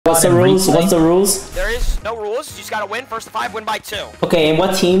What's the rules? What's the rules? There is no rules. You just gotta win. First to 5, win by 2. Okay, and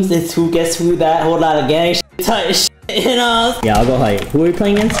what teams is who gets who that whole lot of gang shit? Yeah, I'll go height. Who are we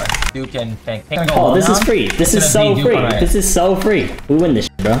playing against? Duke and Pink. Oh, this is free. This is so free. This is so free. We win this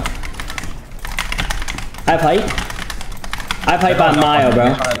shit, bro. I have height. I have height by a mile,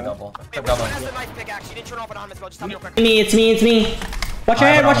 bro. It's me. Watch your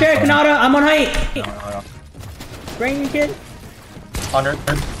head, Kanata. I'm on height. Bring me, kid. 100.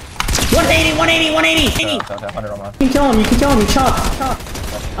 180. Okay, 100 on You can kill him. You chop.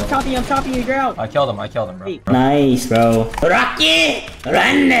 I'm chopping you, girl. I killed him, bro. Nice, bro. Rocky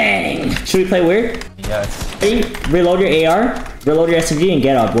running. Should we play weird? Yes. Reload your AR, reload your SMG, and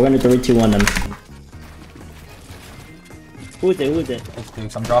get up. We're gonna 3-2-1 them. Who is it? It's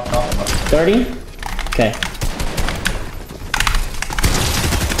Dukes. I'm dropping off. 30? Okay.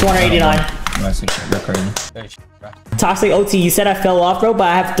 289. Nice, you're crazy. Toxic OT, you said I fell off, bro, but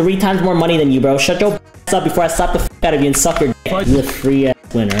I have 3 times more money than you, bro. Shut your ass up before I slap the f out of you and suck your dick. You're a free ass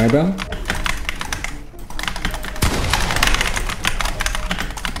winner, right, bro?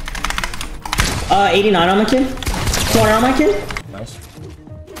 Uh, 89 on my kid. 200 on my kid. Nice.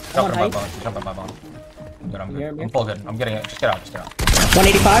 Jump on my bomb. I'm good. I'm full good. I'm getting it. Just get out.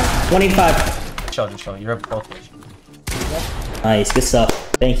 185. Chill. You're both ways. Nice, good stuff.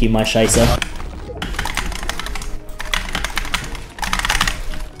 Thank you, my Shisa.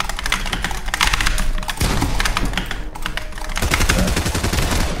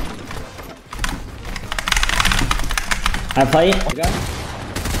 I play it.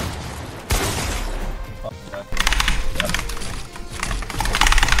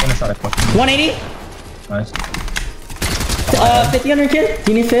 180. Nice. 50 under kid.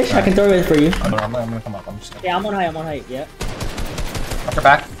 Do you need fish? I can throw it for you. I'm gonna come up. Yeah, I'm on height. Yeah. Up your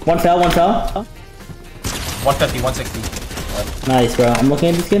back. One fell. 150, 160. Nice, bro. I'm looking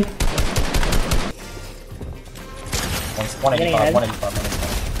at this kid.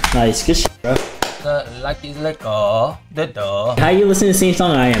 185. Nice, good shit, bro. How you listen to the same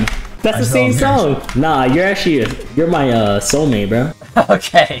song I am? That's the same song. Nah, you're my soulmate, bro.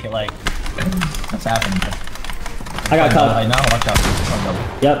 Okay, like what's happening? I got caught. Right now, watch out.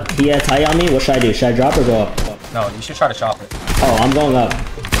 Yep, he has high on me. What should I do? Should I drop or go up? No, you should try to chop it. Oh, I'm going up.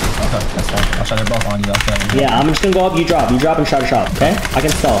 Okay, that's fine. I'll try to both on you. Okay. Yeah, I'm just gonna go up. You drop and try to chop. Okay? I can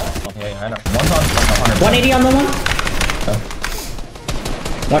stall. Yeah, I know. One's on 100. 180 on the one. Okay.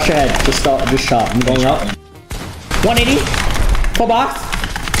 Watch your head. Just stall. Just chop. I'm going up. 180. Full box.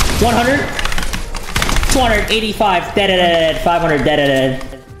 100. 285. Dead. 500. Dead.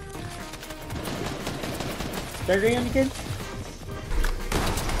 30 on the kid.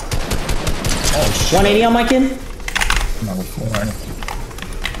 Oh shit. 180 on my kid.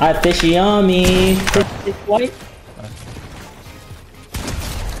 I have fishy on me. White.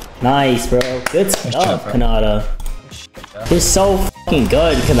 Nice, bro. Good stuff, Kanata. You're so fucking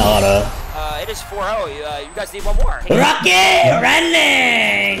good, Kanata. It is 4-0. You guys need one more. Rocket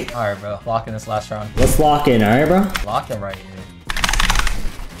running. All right, bro. Lock in this last round. Let's lock in, all right, bro. Lock in right here.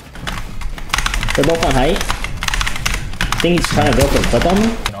 They're both on height. I think he's trying to go for a clip on me.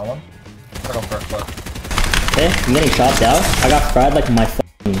 You know one? I'll go for a clip. Okay, I'm getting chopped out. I got fried like my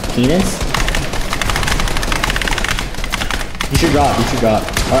fucking penis. You should drop.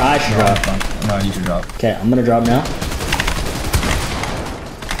 Or I should drop. No, you should drop. Okay, I'm gonna drop now.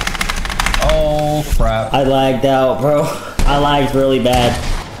 Oh, crap. I lagged out, bro. I lagged really bad.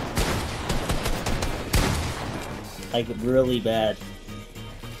 Like, really bad.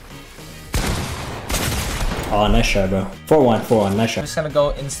 Oh, nice try, bro. 4-1, nice try. I'm just gonna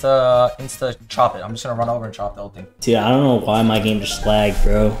go insta chop it. I'm just gonna run over and chop the whole thing. Dude, I don't know why my game just lagged,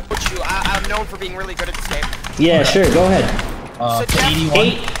 bro. I'm known for being really good at this game. Yeah, sure, go ahead. 81.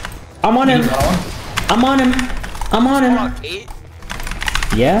 8. I'm on him. I'm on him. 8?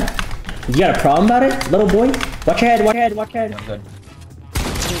 Yeah? You got a problem about it, little boy? Watch your head. I'm good.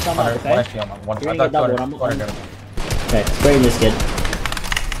 100. Okay, spraying this kid.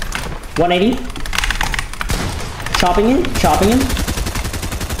 180. Chopping him.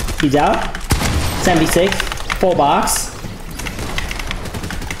 He's out. 76. Full box.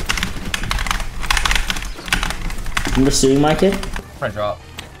 I'm pursuing my kid. I'm gonna drop.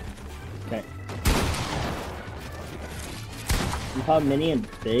 Okay. You pop mini and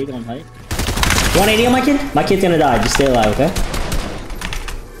big on height. 180 on my kid? My kid's gonna die. Just stay alive, okay?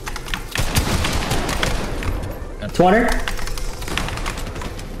 200?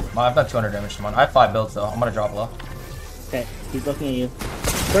 I've done 200 damage to mine. I have 5 builds though. I'm gonna drop low. Okay, he's looking at you.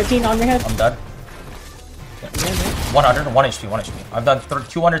 13 on your head. I'm dead. Yeah. 100, 1 HP, 1 HP. I've done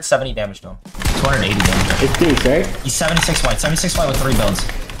 270 damage to him. 280 damage. It's Deuce, right? He's 76 white with 3 builds.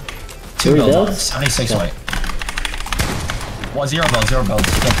 Two builds. 76 white. 0 builds. 200!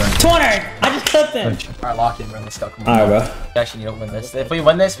 I just clipped him! Alright, lock in, bro. Let's go. Come on. Alright, bro. We actually need to win this. If we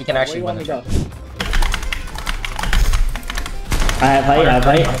win this, we can actually win this. I have height.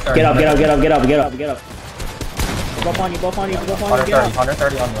 Get up. Both on you.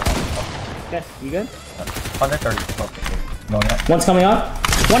 130 on you. Okay, you good? 130. Okay. One's coming up.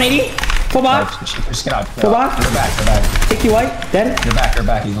 180. Full back. Just get out. Full back. You're back. 60 white. Dead. You're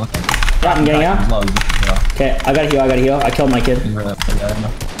back. He's looking. Yeah, I'm getting out. Okay, I gotta heal. I killed my kid.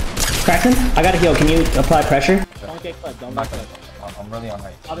 Cracked him. I gotta heal. Can you apply pressure? Don't get clipped. I'm really on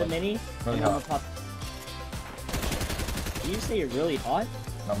height. Pop it mini. Really hot. Did you say you're really hot?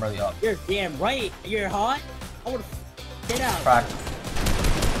 I'm really hot. You're damn right. You're hot. I would've. Get out. Cracked.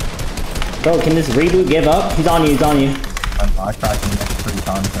 Bro, can this reboot give up? He's on you. I cracked him 3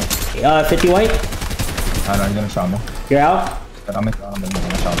 times. 50 white. I know, he's gonna shot me. You're out. But I'm gonna shot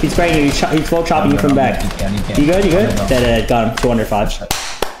me. He's spraying you. He's full chopping you from back. He can. You good? Dead. Got him. 205.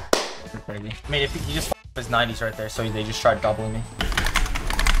 Crazy. I mean, if he just f***ed his 90s right there, so they just tried doubling me.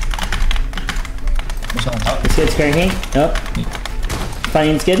 This kid's spraying me. Yep.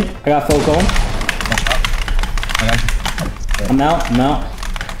 Finding this kid. I got full cone. I'm out.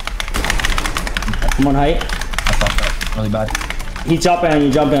 I'm on height. I fucked up really bad. He's jumping on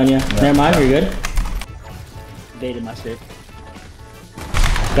you. Never mind, you're good. Baited my shit.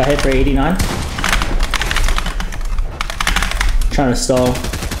 Got hit for 89. Trying to stall. Almost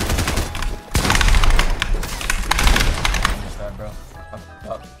dead, bro.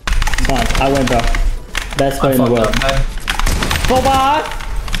 Come on, I win, bro. Best player in the world. Full box!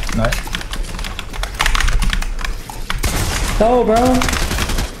 Nice. Go, bro.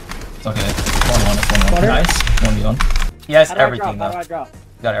 It's okay. 1-1. Nice. 1v1. He has everything, though. How do I drop?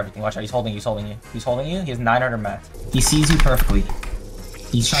 You got everything. Watch out. He's holding you. He has 900 mats. He sees you perfectly.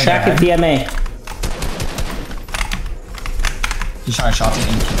 He's trying Shack to at DMA. He's trying to shot you.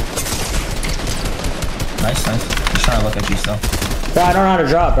 Nice. He's trying to look at you still. Bro, I don't know how to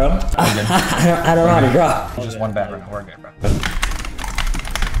drop, bro. I don't know how to drop. Just one bad round. We're good, bro.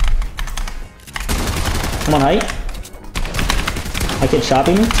 I'm on height. I kid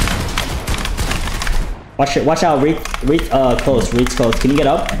shopping me. Watch out, reach close. Can you get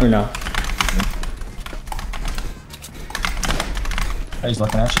up or no? He's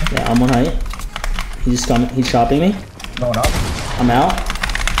looking at you. Yeah, I'm on height. He's chopping me. Going up. I'm out.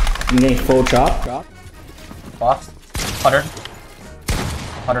 I'm getting full chop. Box.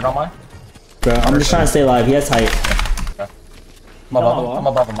 100 on mine. Bro, I'm just trying to stay alive. He has height. Okay. I'm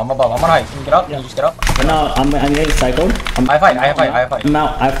above him. I'm on height. Can you get up? Can you just get up? No, I'm getting cycled. I have height. I'm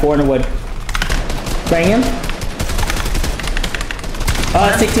out. I have 4 in the wood. Spraying him.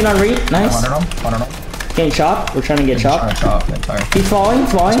 16 on read. Nice. 100 him. Getting chopped. We're trying to get chopped. He's falling.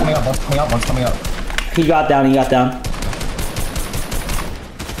 One's coming up. He got down.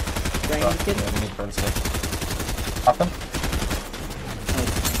 Pop him.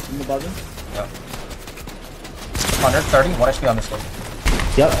 I'm above him. Yeah. 130. 1 HP on this one.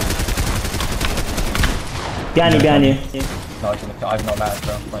 Yep. Behind you. No, I have no mats,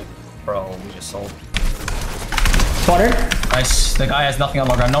 bro. Like, bro, we just sold. 200. Nice. The guy has nothing on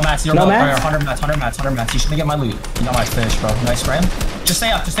low ground. No mats. 100 mats. You shouldn't get my loot. You got my fish, bro. Nice spray him. Just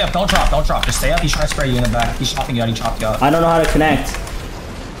stay up. Don't drop. Just stay up. He's trying to spray you in the back. He's chopping you out. He chopped you out. I don't know how to connect.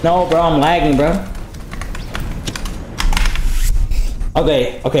 No, bro. I'm lagging, bro.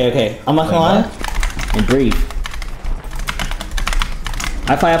 Okay. I'm not gonna lie. And breathe.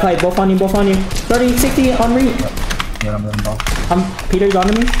 I fight. Both on you. 30, 60 on read. Yeah, I'm running ball. Peter's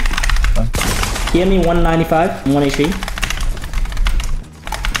onto me. He hit me 195, 1 HP.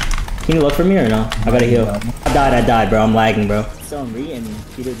 Can you look for me or no? I gotta heal. I died, bro. I'm lagging, bro. Still on re and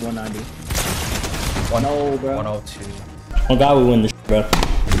Peter's 190. No, bro. 102. Oh god, we win this shit, bro.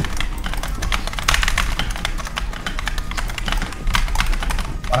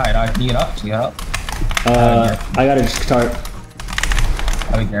 Alright, can you get up? I gotta just start.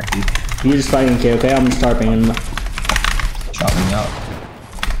 I would guarantee. You're just fighting K, okay? I'm just tarping him. Chopping me out.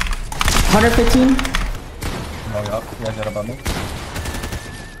 115? Going up. You guys got above me?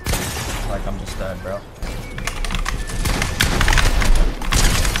 Like, I'm just dead, bro.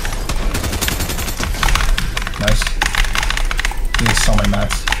 Nice. He has so many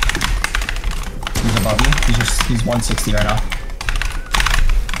mats. He's above you. He's 160 right now.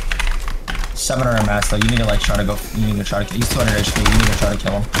 700 mats though. You need to like try to go. You need to try to kill. He's 200 HP. You need to try to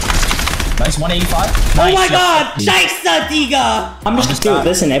kill him. Nice 185. Nice. Oh my god! Shaista Diga! I'm just dude,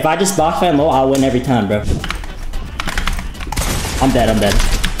 listen, if I just box fan low, I'll win every time, bro. I'm dead. 200!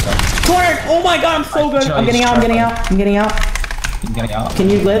 Oh my god, I'm so good! I'm getting out. He's getting out. Can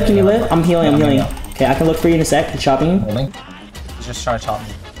you live? Can you live? I'm healing, I'm healing. Okay, I can look for you in a sec. He's chopping you. Holding. He's just trying to chop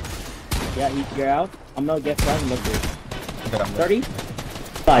me. Yeah, you're out. I'm gonna get front and look for you. Good, 30?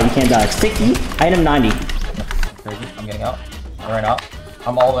 5, you can't dodge. 60? Item 90. 30. I'm getting out. I'm right out.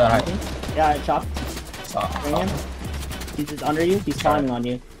 I'm all the way on height. Yeah, I chop. Stop. Bring him. He's just under you. He's climbing on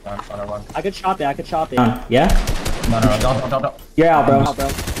you. Run. I could chop it. I could chop it. Yeah? No, don't. You're out, bro.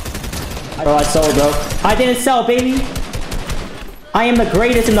 Bro, I sold, bro. I didn't sell, baby. I am the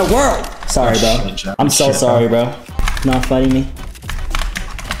greatest in the world. Sorry, bro. I'm so sorry, bro. Not fighting me.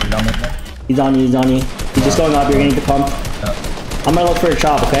 He's on you. He's on you. He's just going up. You're gonna get the pump. I'm gonna look for a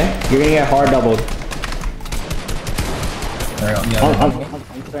chop, okay? You're gonna get hard doubled. There we go. Yeah,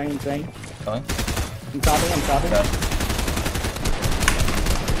 I'm trying. Going. I'm chopping.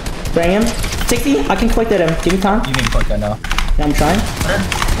 Bring him. 60? I can quick at him. Give me time. You need to quick that now. Yeah, I'm trying.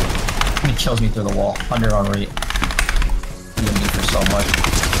 100. He kills me through the wall. 100 on rate. You need for so much.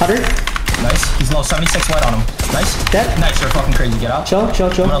 100. Nice. He's low. 76 white on him. Nice. Dead. Nice. You're fucking crazy. Get out. Chill. I'm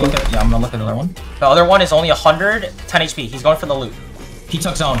gonna look at the other one. The other one is only 110 HP. He's going for the loot. He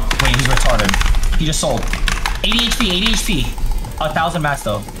took zone. Wait, he's retarded. He just sold. 80 HP. 1,000 mats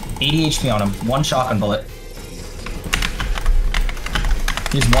though. 80 HP on him. One shotgun bullet.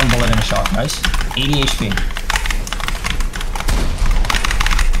 He has one bullet in a shot. Nice. 80 HP.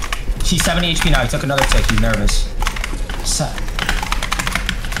 She's 70 HP now. He took another tick. He's nervous.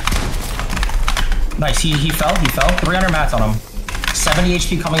 Nice. He fell. 300 mats on him. 70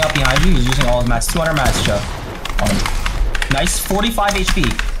 HP coming up behind you. He's using all his mats. 200 mats, Jeff. On him. Nice. 45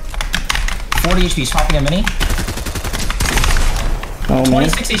 HP. 40 HP. He's popping a mini. Oh,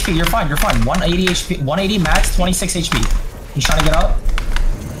 26 HP. You're fine. 180 HP. 180 mats. 26 HP. He's trying to get up.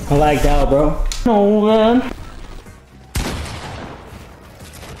 I lagged out, bro. Oh, man.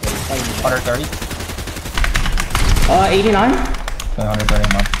 130. 89? 130,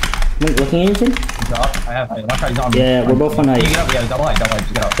 I'm up. Looking at anything? He's up. I have height. One try, he's on me. Yeah, we're both on height. You get up, yeah, double height. You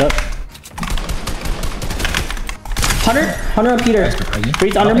get up. Yep. 100 on Peter.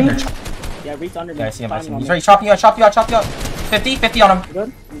 Reed's under me? Yeah, Reed's under me. Yeah, I see him. He's ready. Chop you out. 50 on him.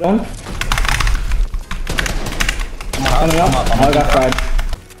 Good? I'm going. Coming up. Oh, I got fried.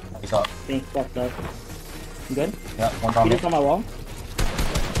 He's up. Being fucked up. You good? Yeah, one on me. Peter's on my wall.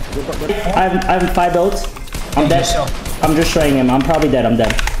 I have 5 builds. I'm dead. I'm just showing him. I'm probably dead. I'm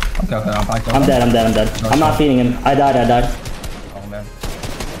dead. Okay, I'm dead. I'm not feeding him. I died.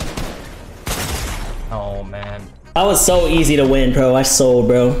 Oh man. That was so easy to win, bro. I sold,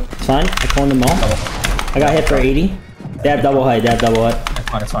 bro. It's fine. I cloned them all. I got hit for 80. They have double height.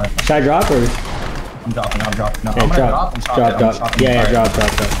 It's fine. Should I drop or? I'm dropping. No, yeah, I'm drop. Yeah, drop.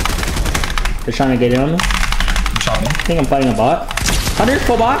 They're trying to get in on me. I'm chopping. I think I'm fighting a bot. 100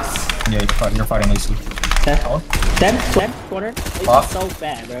 full box. Yeah, you're fighting Lacey. Okay. Dead. Corner. Off. So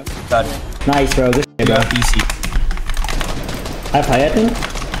bad, bro. Dead. Nice, bro. Good shit, bro. DC. I have height, I think.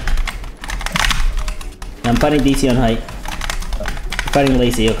 Yeah, I'm fighting DC on height. I'm fighting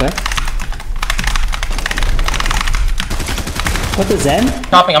Lacey, okay? What the Zen?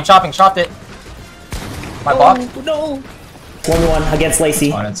 I'm chopping. Chopped it. My box. No. 1v1 against Lacey.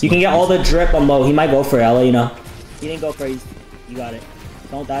 You can get all the drip on low. He might go for it, I'll let you know. He didn't go for it. You got it.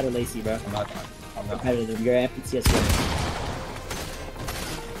 Don't die to Lacey, bro. I'm not dying. Competitive. You're FPCS winner.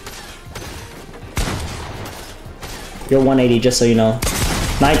 You're 180, just so you know.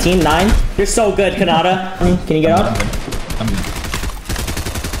 19, 9. You're so good, Kanata. Can you get up? I'm good.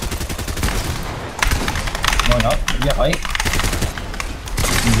 Going up. Yeah, height.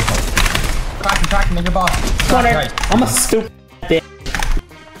 Crack him in your box. Corner. Right. I'm a stupid bitch.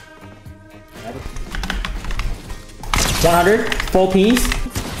 100. Full piece.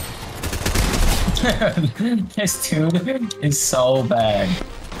 This dude is so bad.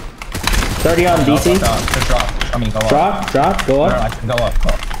 30 on DC. Drop. I mean, go up. Drop. Go up. I can go up.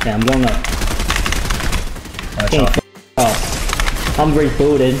 Yeah, I'm going up. Oh. I'm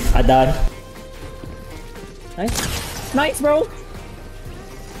rebooted. I died. Nice, bro.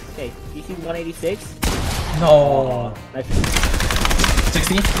 Okay, DC 186. No. Nice.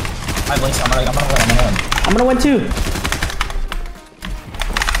 60. I blink. I'm gonna win. I'm gonna win too.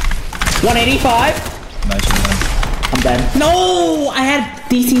 185. Nice. I'm dead. No, I had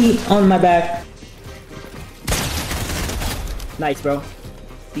DC on my back. Nice, bro.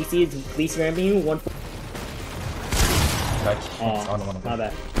 DC is least ramping you. Oh, my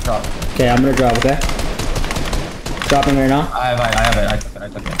bad. Drop. Okay, I'm gonna drop. Okay. Dropping right now. I have it. I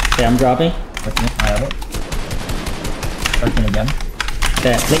took it. Okay, I'm dropping. 13. I have it. 13 again.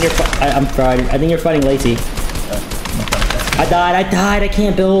 Okay, I think I'm fried. I think you're fighting Lacey. I died. I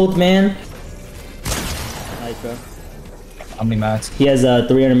can't build, man. Nice, bro. How many mats? He has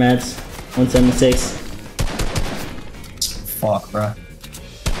 300 mats. 176. Fuck, bro.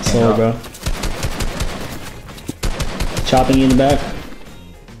 Slow, bro. Chopping you in the back.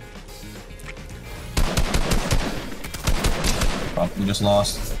 Fuck, we just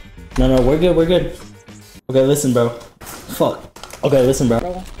lost. No, we're good, we're good. Okay, listen, bro. Fuck. Okay, listen,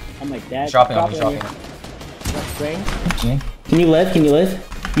 bro. I'm like, Dad. Dropping on me, dropping. Okay. Can you live? Can you live?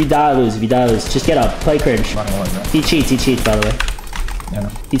 You die, lose. If you die, lose. Just get up. Play cringe. He cheats, by the way. Yeah, no.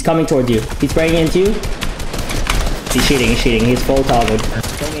 He's coming towards you. He's spraying into you. He's cheating. He's full toggled. Don't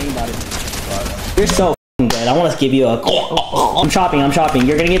get anybody. You're so f***ing good. I want to give you a... I'm chopping.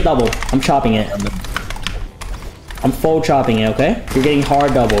 You're gonna get doubled. I'm chopping it. I'm full chopping it, okay? You're getting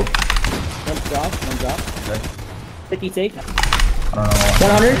hard doubled. One drop. Okay. 50 safe. I don't know.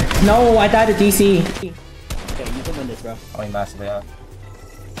 100? No, I died at DC. Okay, you can win this, bro. How many massive they have?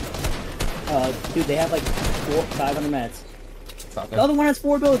 Dude, they have like 500 mats. Okay. The other one has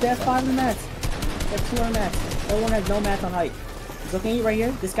 4 builds. They have 500 mats. They have 200 mats. The other one has no mats on height. He's looking at you right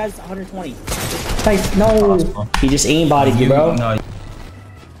here. This guy's 120. Guys, no. He just aimbodied you, bro. No.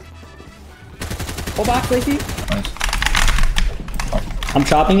 Hold back, Lacey. Nice. I'm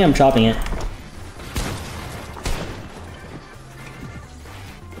chopping it.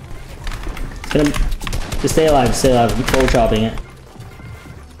 Just stay alive. I'm full chopping it.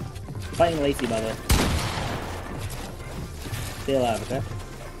 Fighting Lacey, by the way. Stay alive, okay?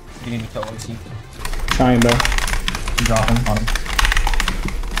 You need to kill Lacey. Trying, bro. I'm dropping on him.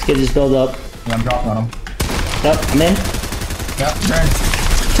 This kid just build up. Yeah, I'm dropping on him. Yep, I'm in. Yeah, turn.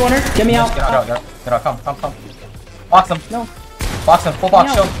 200, get me out. Get out, come. Box him. No. Box him, full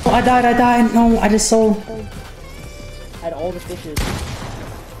box, show. Oh, I died. No, I just sold. I had all the fishes.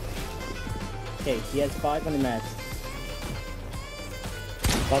 Okay, he has 500 mats.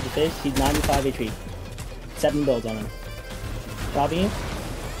 About the fish, he's 95 HP. 7 builds on him. Dropping you.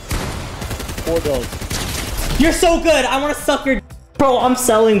 4 builds. You're so good! I wanna suck your bro, I'm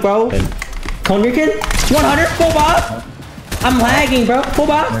selling, bro. Cone your kid? 100, full bob! I'm lagging, bro. Full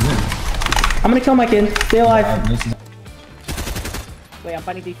bob! I'm gonna kill my kid. Stay alive. Wait, I'm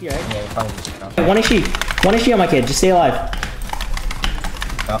fighting DP, right? Yeah, you're fighting DP now. 1 HP. 1 HP on my kid. Just stay alive.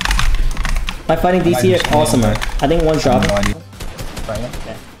 Yeah. My fighting DC is awesomer. I think one's dropping.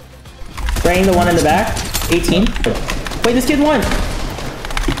 Okay. Spraying the one in the back. 18. Wait, this kid won. I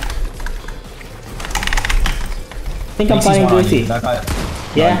think I'm fighting Lucy.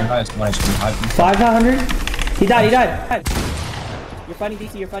 Yeah. 500? He died. You're fighting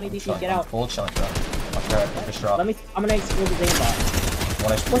DC. Get out. Full chunk, bro. Watch drop. I'm gonna explode his aimbot.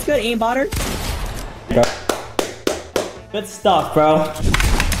 What's good, aimbotter? Good stuff, bro.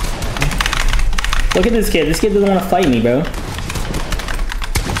 Look at this kid. This kid doesn't want to fight me, bro.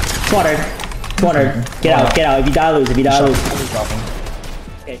 200. Get out. If you die, lose.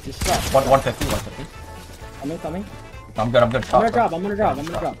 Okay, just stop. 150. I'm incoming. I'm good. I'm gonna drop. I'm going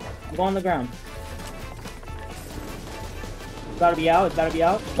on the ground. It's gotta be out.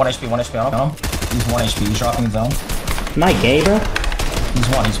 1 HP on him. He's 1 HP. He's dropping his zone. Am I gay, bro?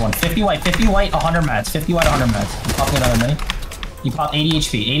 He's one. 50 white, 100 mats. 50 white, 100 mats. He's popping another mini. He popped 80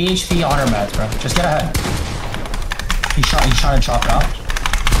 HP. 80 HP, 100 mats, bro. Just get ahead. He's trying to chop it out.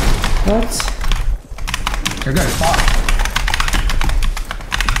 What? You're good. Fuck.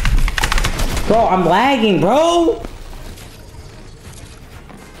 Bro, I'm lagging, bro.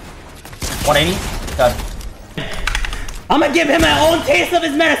 180. Done. I'm gonna give him my own taste of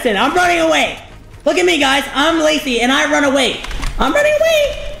his medicine. I'm running away. Look at me, guys. I'm Lacey, and I run away. I'm running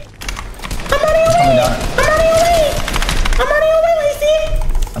away, Lacey.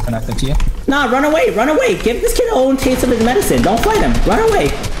 I'm connected to you. Nah, run away. Give this kid his own taste of his medicine. Don't fight him. Run away.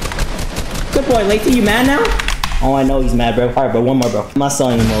 Good boy, Lacey. You mad now? Oh, I know he's mad, bro. Alright, bro. One more, bro. I'm not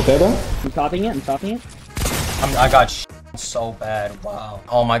selling anymore, okay, bro? I'm chopping it. I got so bad. Wow.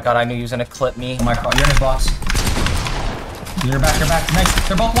 Oh my god, I knew he was gonna clip me. Oh my god, you're in his box. You're back. Nice.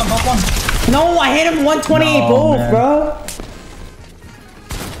 They're both one. No, I hit him 128 both, man. Bro.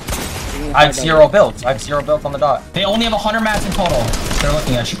 I have 0 builds. On the dot. They only have 100 mats in total. They're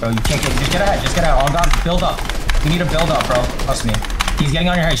looking at you, bro. You can't get. Just get ahead. On God, build up. You need to build up, bro. Trust me. He's getting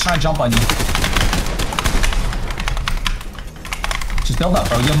on your head. He's trying to jump on you. Just build up,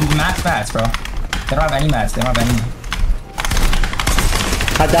 bro. You have max mats, bro. They don't have any mats.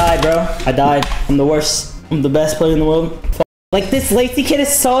 I died, bro. I'm the worst. I'm the best player in the world. Like, this Lacey kid is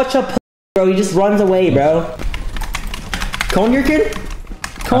such a bro. He just runs away, bro. Cone your kid?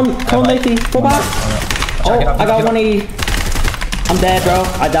 Cone Lacey. Full box. Oh, I got 180. I'm dead, bro.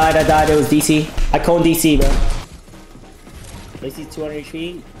 I died. It was DC. I coned DC, bro. Lacey's 200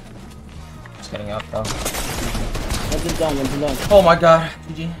 HP. Just getting up, bro. One's in zone, one's in zone. Oh my god.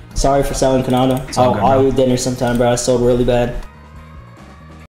 GG. Sorry for selling Canada. all I'll good, buy bro. you dinner sometime, bro. I sold really bad.